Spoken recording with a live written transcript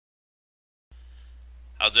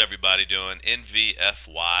How's everybody doing?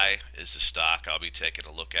 NVFY is the stock I'll be taking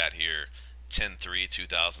a look at here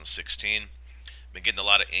 10/3/2016. Been getting a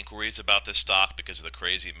lot of inquiries about this stock because of the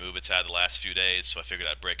crazy move it's had the last few days, so I figured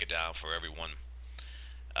I'd break it down for everyone.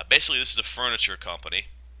 Basically, this is a furniture company.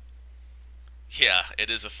 Yeah,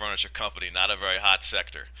 it is a furniture company, not a very hot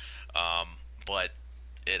sector. But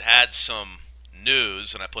it had some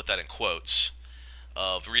news, and I put that in quotes,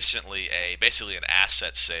 of recently basically an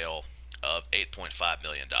asset sale of $8.5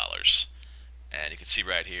 million. And you can see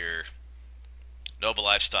right here, Nova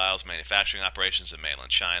Lifestyles manufacturing operations in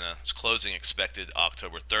mainland China. It's closing expected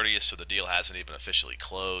October 30th, so the deal hasn't even officially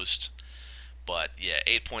closed. But yeah,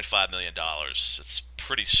 $8.5 million. It's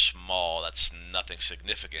pretty small. That's nothing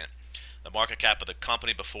significant. The market cap of the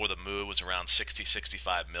company before the move was around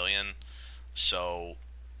 65 million. So,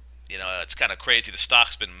 it's kind of crazy. The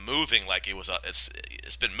stock's been moving like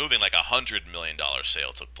it's been moving like $100 million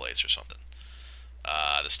sale took place or something.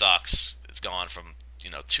 The stock's it's gone from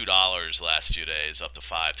 $2 last few days up to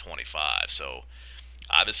 5.25. So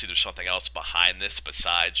obviously there's something else behind this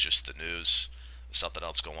besides just the news. There's something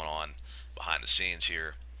else going on behind the scenes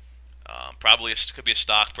here. Probably could be a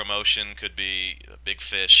stock promotion, could be a big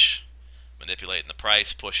fish manipulating the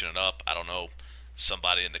price, pushing it up. I don't know.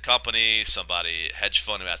 Somebody in the company, somebody hedge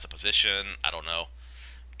fund who has a position. I don't know,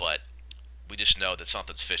 but we just know that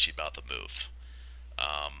something's fishy about the move.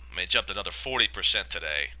 It jumped another 40%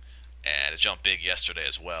 today, and it jumped big yesterday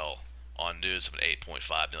as well on news of an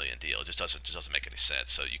 8.5 million deal. It just doesn't make any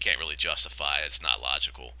sense. So you can't really justify it. It's not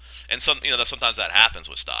logical. And sometimes that happens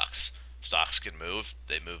with stocks. Stocks can move,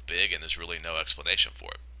 they move big, and there's really no explanation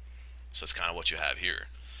for it. So it's kind of what you have here.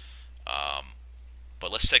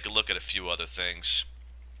 But let's take a look at a few other things.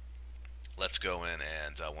 Let's go in,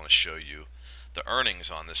 and I want to show you the earnings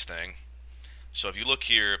on this thing. So if you look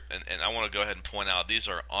here, and I want to go ahead and point out, these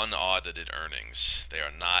are unaudited earnings. They are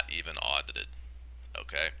not even audited.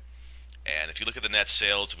 Okay? And if you look at the net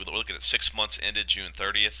sales, if we're looking at 6 months ended June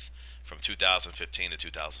 30th from 2015 to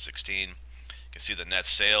 2016, you can see the net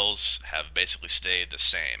sales have basically stayed the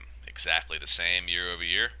same, exactly the same year over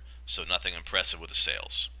year. So nothing impressive with the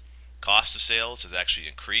sales. Cost of sales has actually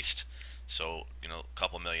increased. So a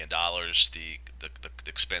couple $1 million. The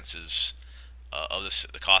expenses of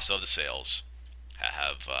the cost of the sales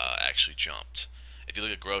have actually jumped. If you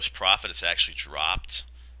look at gross profit, it's actually dropped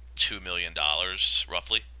 $2 million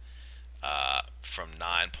roughly, from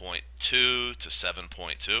 9.2 to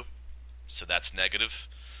 7.2. So that's negative.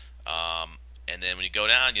 And then when you go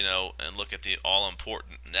down, and look at the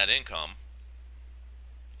all-important net income,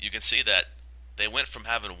 you can see that they went from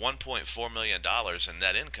having $1.4 million in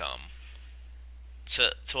net income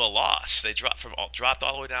to a loss. They dropped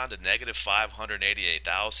all the way down to negative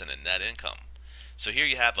 588,000 in net income. So here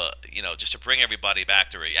you have just to bring everybody back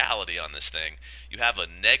to reality on this thing, you have a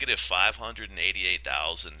negative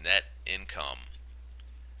 588,000 net income,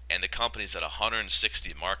 and the company's at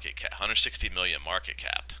 160 million market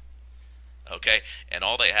cap. Okay, and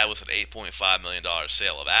all they had was an $8.5 million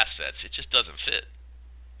sale of assets. It just doesn't fit.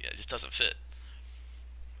 Yeah, it just doesn't fit.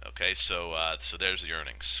 Okay, so there's the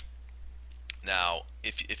earnings. Now,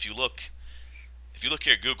 if you look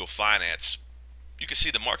here at Google Finance, you can see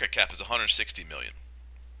the market cap is 160 million.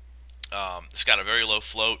 It's got a very low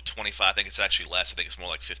float, 25. I think it's actually less. I think it's more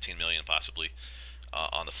like 15 million possibly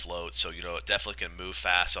on the float. So it definitely can move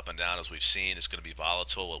fast up and down as we've seen. It's going to be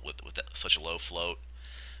volatile with such a low float.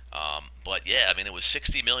 But yeah, it was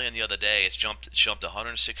 60 million the other day. It's jumped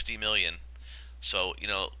 160 million. So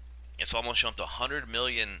it's almost jumped 100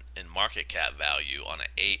 million in market cap value on an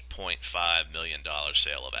 $8.5 million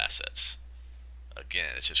sale of assets.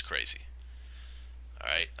 Again, it's just crazy. All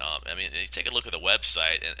right. You take a look at the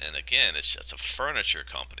website, and again, it's just a furniture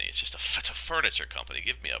company. It's a furniture company.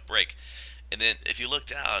 Give me a break. And then if you look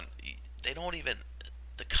down, they don't even.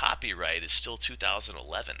 The copyright is still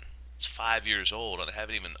 2011. It's 5 years old, and they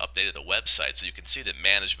haven't even updated the website, so you can see that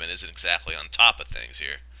management isn't exactly on top of things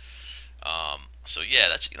here. So yeah,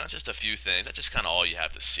 that's just a few things. That's just kind of all you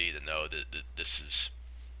have to see to know that this is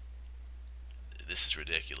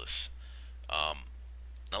ridiculous.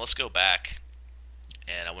 Now let's go back,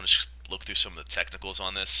 and I want to look through some of the technicals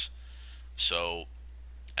on this. So,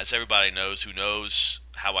 as everybody knows who knows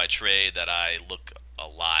how I trade, that I look a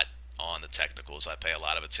lot on the technicals. I pay a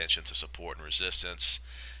lot of attention to support and resistance,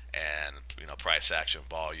 and price action,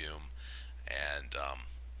 volume, and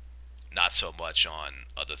not so much on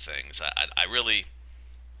other things. I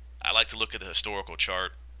like to look at the historical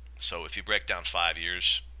chart. So if you break down 5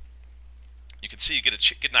 years, you can see, you get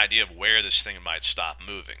an idea of where this thing might stop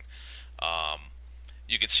moving.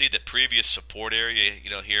 You can see the previous support area,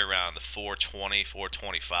 here around the 420,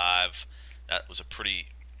 425. That was a pretty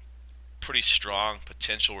strong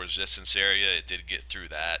potential resistance area. It did get through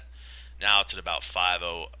that. Now it's at about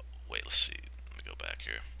 5.0. Wait, let's see. Let me go back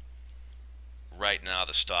here. Right now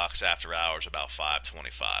the stock's after hours about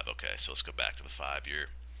 5.25. Okay, so let's go back to the 5-year.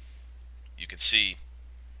 You can see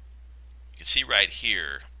right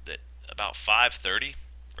here that about 5.30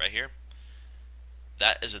 right here.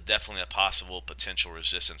 That is definitely a possible potential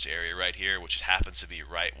resistance area right here, which happens to be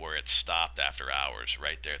right where it stopped after hours,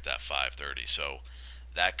 right there at that 5.30. So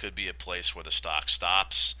that could be a place where the stock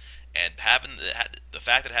stops. And having the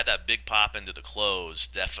fact that it had that big pop into the close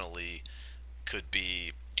definitely could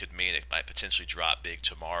mean it might potentially drop big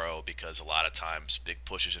tomorrow, because a lot of times big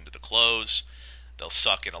pushes into the close, they'll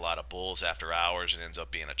suck in a lot of bulls after hours and ends up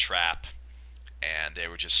being a trap. And they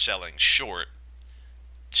were just selling short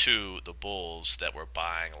to the bulls that were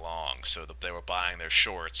buying long, so that they were buying their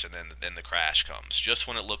shorts, and then the crash comes. Just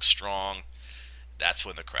when it looks strong, that's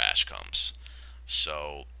when the crash comes.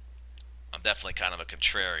 So I'm definitely kind of a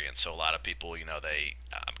contrarian. So a lot of people,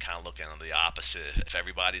 I'm kind of looking on the opposite. If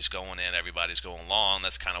everybody's going in, everybody's going long,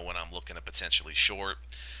 that's kind of when I'm looking to potentially short.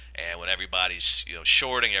 And when everybody's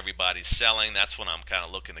shorting, everybody's selling, that's when I'm kind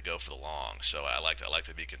of looking to go for the long. So I like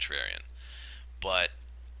to be contrarian.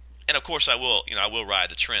 And of course I will ride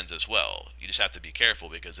the trends as well. You just have to be careful,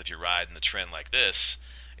 because if you're riding the trend like this,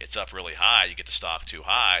 it's up really high, you get the stock too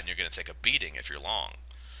high, and you're going to take a beating if you're long.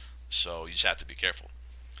 So you just have to be careful.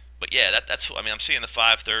 But yeah, I'm seeing the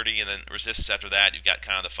 5.30, and then resistance after that. You've got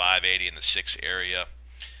kind of the 5.80 and the 6 area.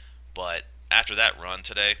 But after that run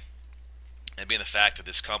today, and being the fact that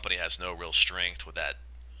this company has no real strength with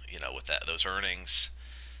those earnings,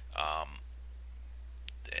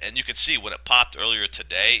 and you can see when it popped earlier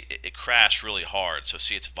today, it crashed really hard. So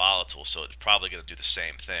see, it's volatile, so it's probably going to do the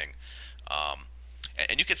same thing.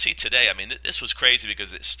 And you can see today, this was crazy,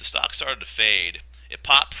 because the stock started to fade. It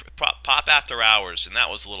pop after hours, and that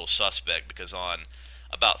was a little suspect, because on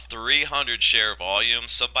about 300 share volume,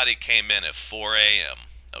 somebody came in at 4 a.m.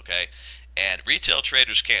 Okay, and retail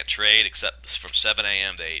traders can't trade except from 7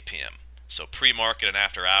 a.m. to 8 p.m. So pre-market and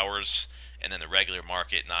after hours, and then the regular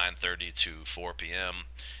market 9:30 to 4 p.m.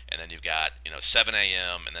 And then you've got 7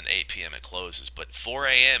 a.m. and then 8 p.m. it closes. But 4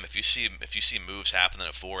 a.m. if you see moves happening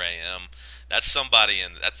at 4 a.m., that's somebody,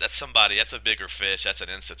 and that's a bigger fish. That's an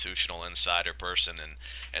institutional insider person,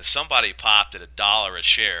 and somebody popped at $1 a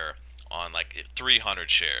share on like 300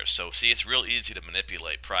 shares. So see, it's real easy to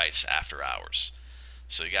manipulate price after hours.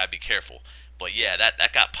 So you gotta be careful. But yeah,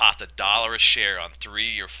 that got popped $1 a share on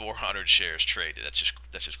 300 or 400 shares traded. That's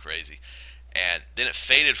just crazy. And then it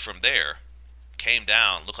faded from there, came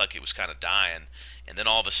down, looked like it was kind of dying, and then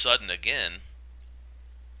all of a sudden again,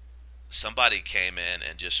 somebody came in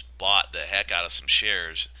and just bought the heck out of some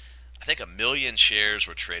shares. I think 1 million shares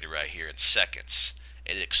were traded right here in seconds.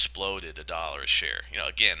 It exploded $1 a share.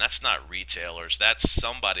 Again, that's not retailers. That's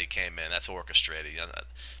somebody came in. That's orchestrated.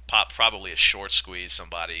 Probably a short squeeze.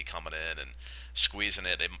 Somebody coming in and squeezing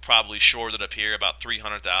it. They probably shorted up here. About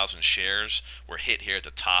 300,000 shares were hit here at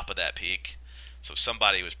the top of that peak. So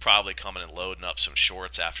somebody was probably coming and loading up some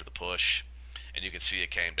shorts after the push, and you can see it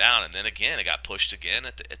came down, and then again it got pushed again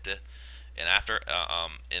in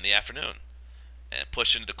the afternoon, and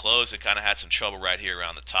pushed into the close, and kind of had some trouble right here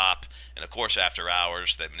around the top. And of course, after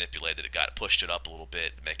hours, they manipulated it, pushed it up a little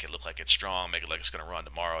bit, make it look like it's strong, make it like it's going to run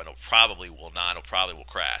tomorrow, and it probably will not. It probably will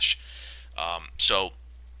crash. So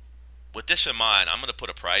with this in mind, I'm going to put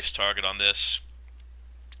a price target on this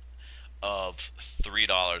of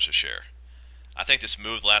 $3 a share. I think this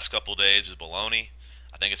move the last couple of days is baloney.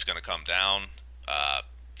 I think it's going to come down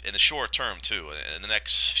in the short term too. In the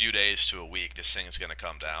next few days to a week, this thing is going to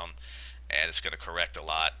come down, and it's going to correct a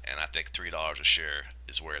lot. And I think $3 a share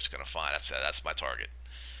is where it's going to find. That's my target.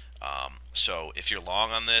 So if you're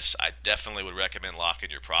long on this, I definitely would recommend locking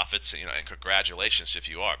your profits. And congratulations if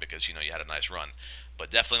you are, because you had a nice run. But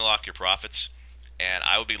definitely lock your profits. And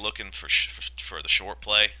I would be looking for the short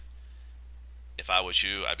play. If I was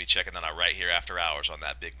you, I'd be checking that out right here after hours on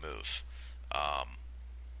that big move. And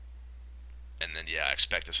then I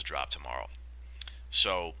expect this to drop tomorrow.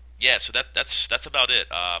 So yeah, so that's about it.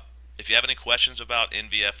 If you have any questions about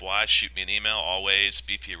NVFY, shoot me an email. Always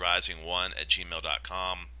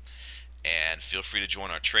bprising1@gmail.com. And feel free to join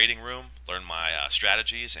our trading room, learn my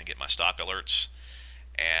strategies, and get my stock alerts.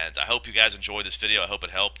 And I hope you guys enjoyed this video. I hope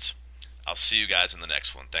it helped. I'll see you guys in the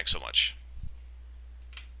next one. Thanks so much.